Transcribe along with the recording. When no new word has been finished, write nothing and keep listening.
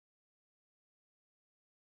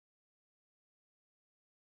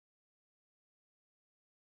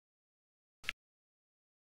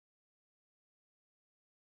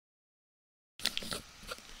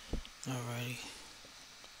Alrighty.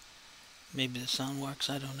 Maybe the sound works,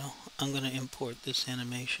 I don't know. I'm going to import this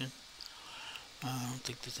animation. I don't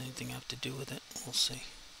think there's anything I have to do with it. We'll see.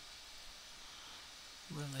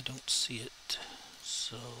 Well, I don't see it.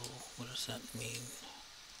 So, what does that mean?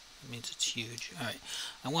 It means it's huge. Alright,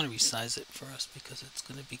 I want to resize it first because it's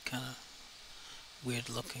going to be kind of weird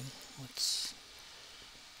looking. Let's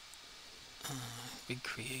big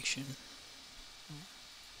creation.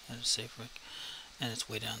 Add a save rig. And it's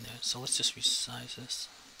way down there. So let's just resize this.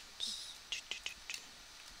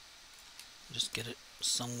 Just get it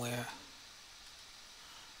somewhere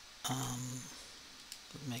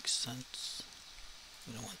that makes sense.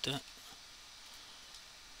 We don't want that.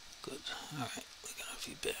 Good. Alright, we got a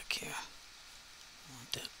feedback here. I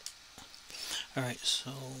want that. Alright,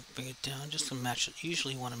 so bring it down just to match it.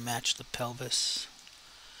 Usually you want to match the pelvis,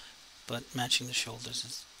 but matching the shoulders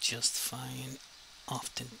is just fine.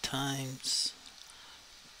 Oftentimes,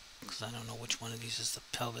 because I don't know which one of these is the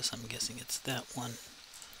pelvis, I'm guessing it's that one.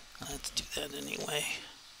 Let's do that anyway.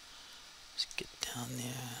 Let's get down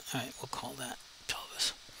there. Alright, we'll call that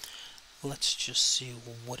pelvis. Let's just see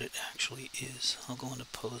what it actually is. I'll go into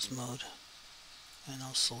pose mode and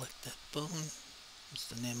I'll select that bone. What's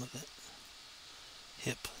the name of it?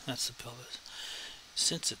 Hip. That's the pelvis.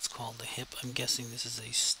 Since it's called the hip, I'm guessing this is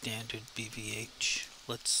a standard BVH.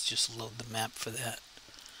 Let's just load the map for that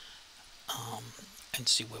and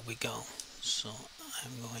see where we go. So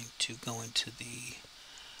I'm going to go into the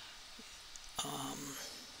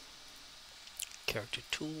character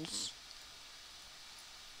tools,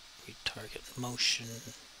 retarget motion,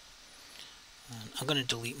 and I'm going to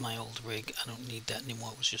delete my old rig. I don't need that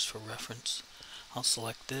anymore. It was just for reference. I'll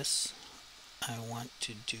select this. I want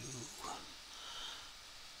to do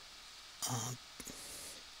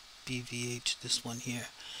BVH, this one here,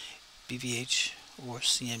 BVH or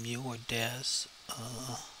CMU or DAZ,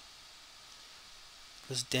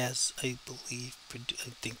 because DAZ, I believe,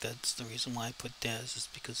 I think that's the reason why I put DAZ, is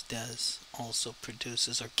because DAZ also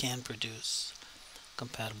produces or can produce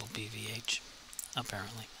compatible BVH,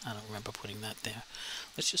 apparently. I don't remember putting that there.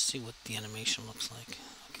 Let's just see what the animation looks like.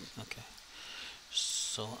 Okay.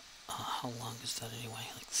 So how long is that anyway?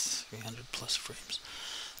 Like 300 plus frames.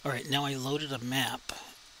 Alright, now I loaded a map,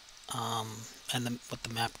 and what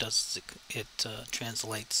the map does is it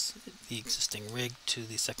translates the existing rig to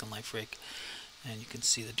the Second Life rig, and you can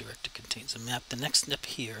see the director contains a map. The next step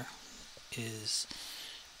here is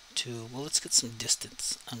to, well, let's get some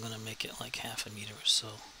distance. I'm going to make it like half a meter or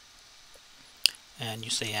so, and you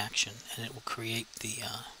say action, and it will create the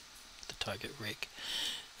target rig.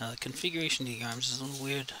 Now the configuration of the arms is a little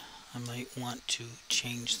weird. I might want to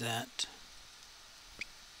change that,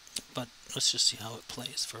 but let's just see how it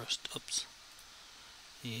plays first. Oops.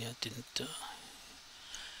 Yeah, it didn't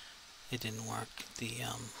work. The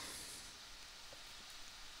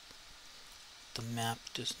map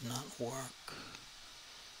does not work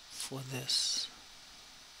for this.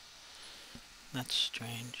 That's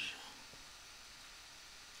strange.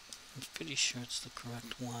 I'm pretty sure it's the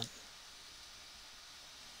correct one.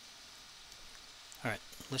 Alright,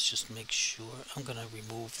 let's just make sure. I'm going to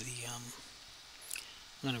remove the I'm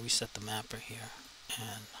going to reset the mapper here,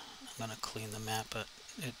 and I'm going to clean the map, but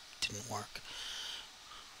it didn't work.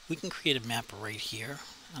 We can create a map right here.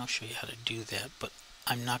 I'll show you how to do that, but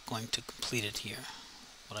I'm not going to complete it here.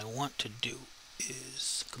 What I want to do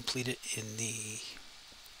is complete it in the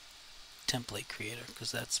template creator,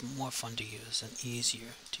 because that's more fun to use and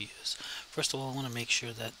easier to use. First of all, I want to make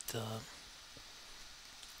sure that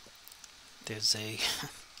there's a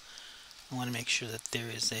I want to make sure that there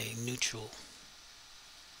is a neutral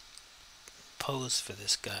pose for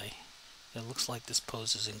this guy. It looks like this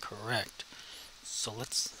pose is incorrect, so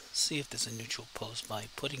let's see if there's a neutral pose by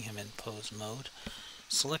putting him in pose mode,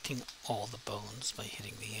 selecting all the bones by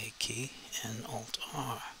hitting the A key and Alt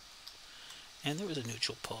R, and there is a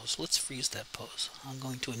neutral pose. Let's freeze that pose. I'm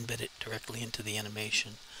going to embed it directly into the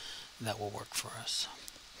animation. That will work for us.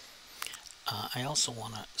 I also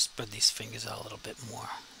want to spread these fingers out a little bit more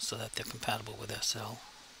so that they're compatible with SL.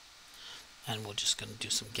 And we're just going to do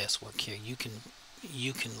some guesswork here. You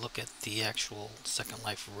can look at the actual Second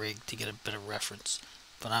Life rig to get a better reference,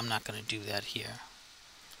 but I'm not going to do that here.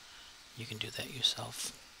 You can do that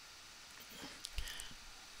yourself.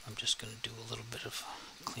 I'm just going to do a little bit of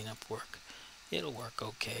cleanup work. It'll work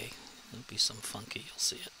okay. It'll be some funky, you'll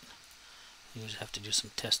see it. You just have to do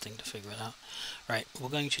some testing to figure it out. Alright, we're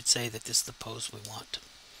going to say that this is the pose we want.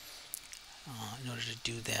 In order to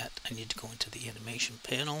do that, I need to go into the animation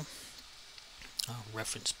panel,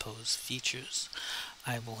 reference pose features.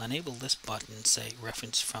 I will enable this button, say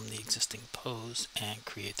reference from the existing pose, and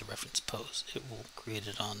create the reference pose. It will create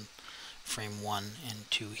it on frame 1 and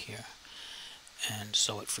 2 here, and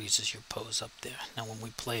so it freezes your pose up there. Now when we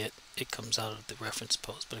play it, it comes out of the reference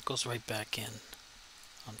pose, but it goes right back in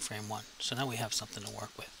on frame 1. So now we have something to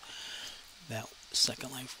work with. That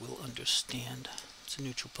Second Life will understand. It's a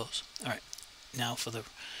neutral pose. Alright, now for the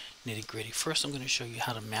nitty gritty. First I'm going to show you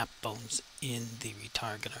how to map bones in the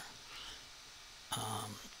retargeter.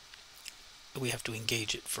 We have to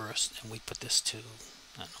engage it first, and we put this to,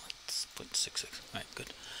 I don't know, let's put 6. Alright,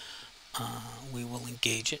 good. We will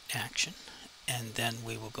engage it, action, and then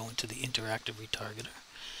we will go into the interactive retargeter,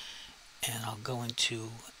 and I'll go into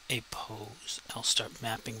a pose. I'll start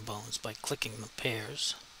mapping bones by clicking the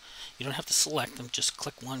pairs. You don't have to select them, just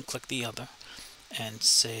click one, click the other, and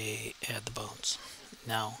say add the bones.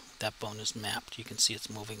 Now that bone is mapped. You can see it's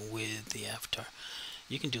moving with the avatar.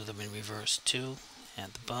 You can do them in reverse too,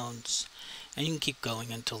 add the bones, and you can keep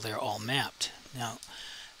going until they're all mapped. Now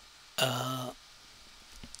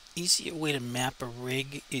easier way to map a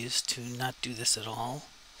rig is to not do this at all.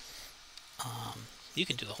 You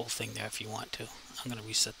can do the whole thing there if you want to. I'm going to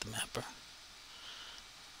reset the mapper.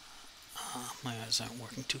 My eyes aren't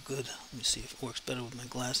working too good. Let me see if it works better with my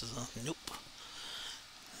glasses on. Nope.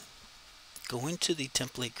 Go into the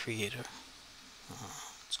template creator.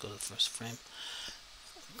 Let's go to the first frame.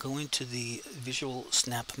 Go into the visual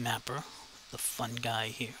snap mapper, the fun guy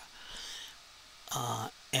here.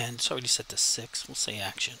 And it's already set to 6. We'll say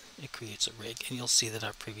action. It creates a rig, and you'll see that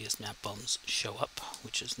our previous map bones show up,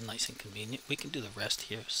 which is nice and convenient. We can do the rest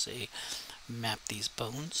here. Say map these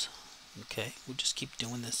bones. Okay, we'll just keep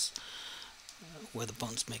doing this where the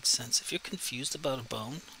bones make sense. If you're confused about a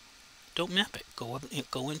bone, don't map it. Go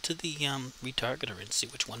into the retargeter and see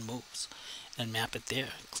which one moves, and map it there.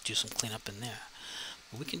 Do some cleanup in there.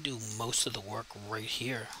 But we can do most of the work right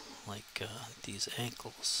here, like these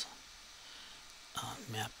ankles.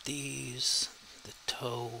 Map these, the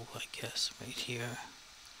toe, I guess, right here.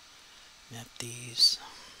 Map these.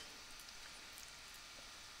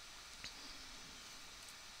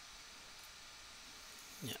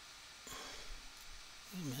 Yeah.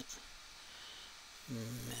 Wait a minute.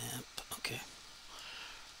 Map. Okay.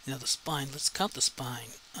 Now the spine. Let's count the spine.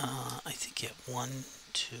 I think 1,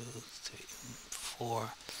 2, 3, 4.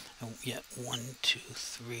 Yeah, 1, 2,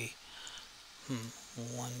 3.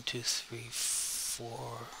 1, 2, 3, 4.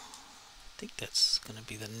 I think that's going to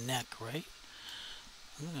be the neck, right?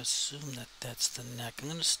 I'm going to assume that that's the neck. I'm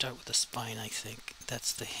going to start with the spine, I think.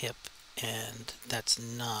 That's the hip, and that's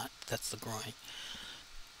the groin.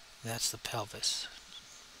 That's the pelvis.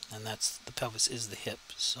 And the pelvis is the hip,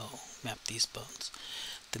 so map these bones.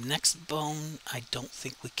 The next bone, I don't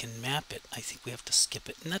think we can map it. I think we have to skip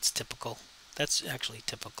it, and that's typical. That's actually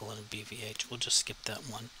typical in a BVH. We'll just skip that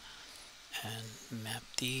one and map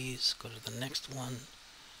these. Go to the next one,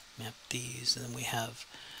 map these, and then we have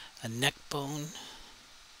a neck bone,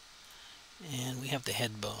 and we have the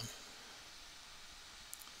head bone.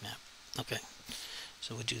 Map. Okay,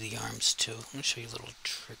 so we'll do the arms too. I'm going to show you a little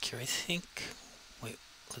trick here. I think, wait,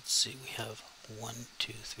 let's see, we have 1,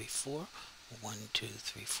 2, 3, 4. 1, 2,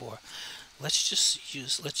 3, 4. Let's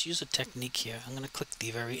use a technique here. I'm going to click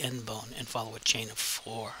the very end bone and follow a chain of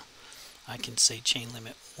 4. I can say chain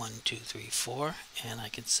limit 1, 2, 3, 4, and I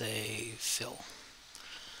can say fill.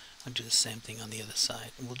 I'll do the same thing on the other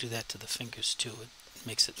side, and we'll do that to the fingers too. It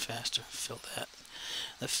makes it faster. Fill that.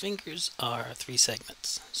 The fingers are 3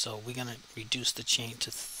 segments, so we're going to reduce the chain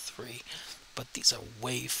to 3, but these are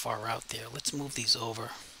way far out there. Let's move these over.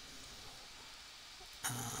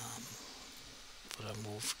 Put a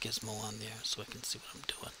move gizmo on there so I can see what I'm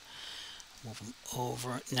doing. Move them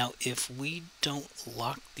over. Now, if we don't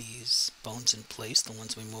lock these bones in place, the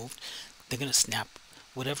ones we moved, they're going to snap.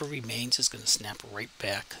 Whatever remains is going to snap right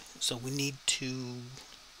back. So we need to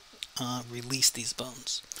release these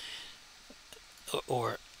bones.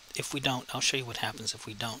 Or if we don't, I'll show you what happens if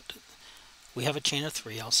we don't. We have a chain of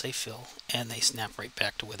 3, I'll say fill, and they snap right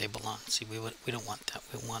back to where they belong. See, we don't want that.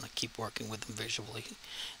 We want to keep working with them visually.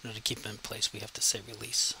 In order to keep them in place, we have to say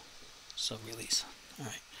release. So release.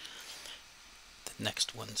 Alright. The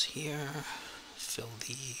next one's here. Fill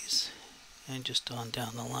these. And just on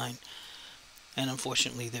down the line. And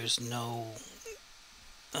unfortunately, there's no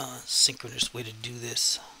synchronous way to do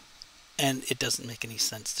this. And it doesn't make any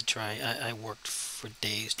sense to try. I worked for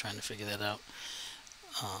days trying to figure that out.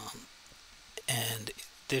 And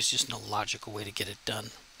there's just no logical way to get it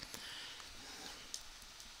done.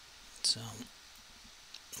 So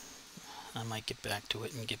I might get back to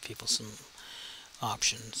it and give people some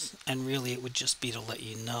options. And really it would just be to let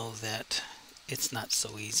you know that it's not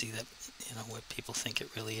so easy that, you know, what people think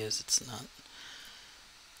it really is. It's not.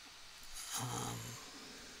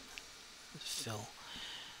 Fill.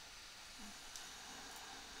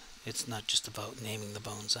 It's not just about naming the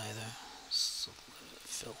bones either. So let it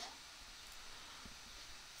fill.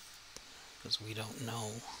 Because we don't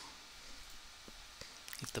know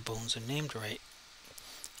if the bones are named right,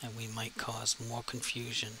 and we might cause more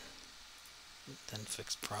confusion than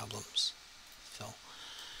fix problems. Fill.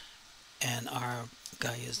 And our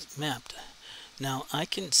guy is mapped. Now I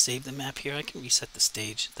can save the map here. I can reset the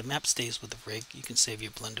stage. The map stays with the rig. You can save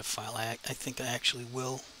your Blender file. I think I actually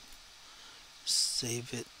will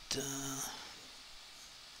save it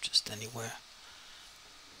just anywhere.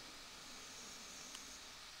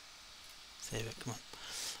 Save it. Come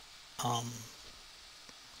on.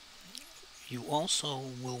 You also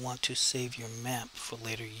will want to save your map for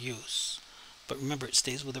later use. But remember, it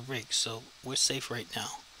stays with the rig, so we're safe right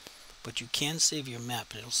now. But you can save your map,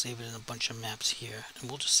 and it'll save it in a bunch of maps here. And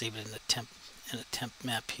we'll just save it in a temp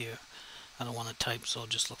map here. I don't want to type, so I'll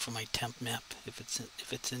just look for my temp map if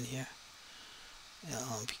it's in here.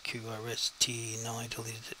 PQRST. No, I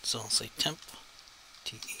deleted it, so I'll say temp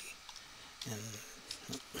TE and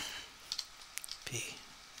P.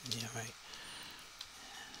 Yeah, right.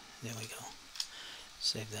 There we go.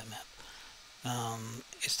 Save that map.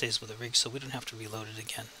 It stays with the rig, so we don't have to reload it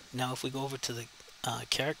again. Now, if we go over to the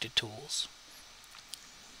character tools,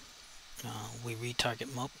 we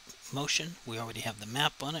retarget motion. We already have the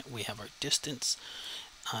map on it. We have our distance.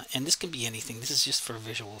 And this can be anything. This is just for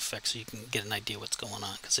visual effects, so you can get an idea what's going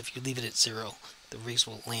on. Because if you leave it at 0, the rigs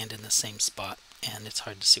will land in the same spot, and it's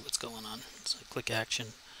hard to see what's going on. So click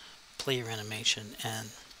action, play your animation, and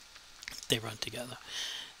they run together.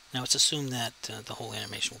 Now it's assumed that the whole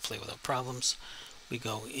animation will play without problems. We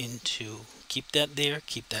go into keep that there,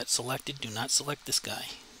 keep that selected. Do not select this guy.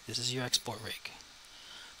 This is your export rig.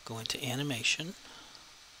 Go into animation.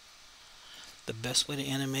 The best way to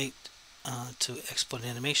animate to export an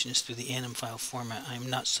animation is through the anim file format. I'm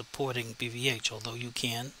not supporting BVH, although you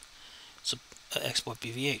can export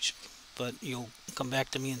BVH. But you'll come back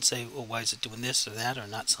to me and say, well, why is it doing this or that or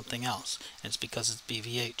not something else? And it's because it's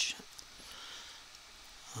BVH.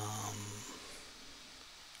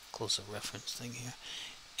 Close a reference thing here.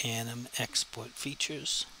 Anim export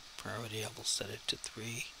features. Priority, I will set it to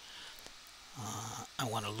 3. I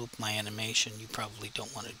want to loop my animation. You probably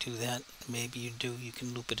don't want to do that. Maybe you do. You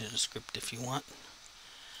can loop it in a script if you want.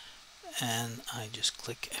 And I just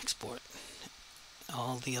click export.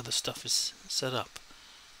 All the other stuff is set up.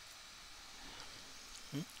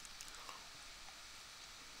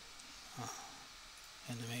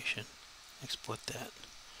 Animation. Export that.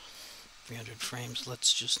 300 frames.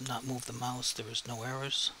 Let's just not move the mouse. There is no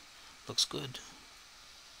errors. Looks good.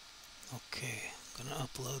 Okay, I'm gonna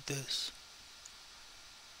upload this.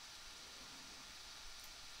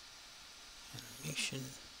 Animation.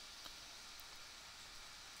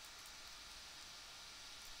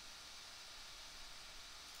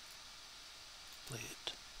 Play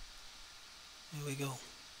it. There we go.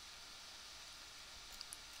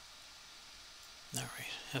 Alright,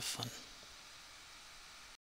 have fun.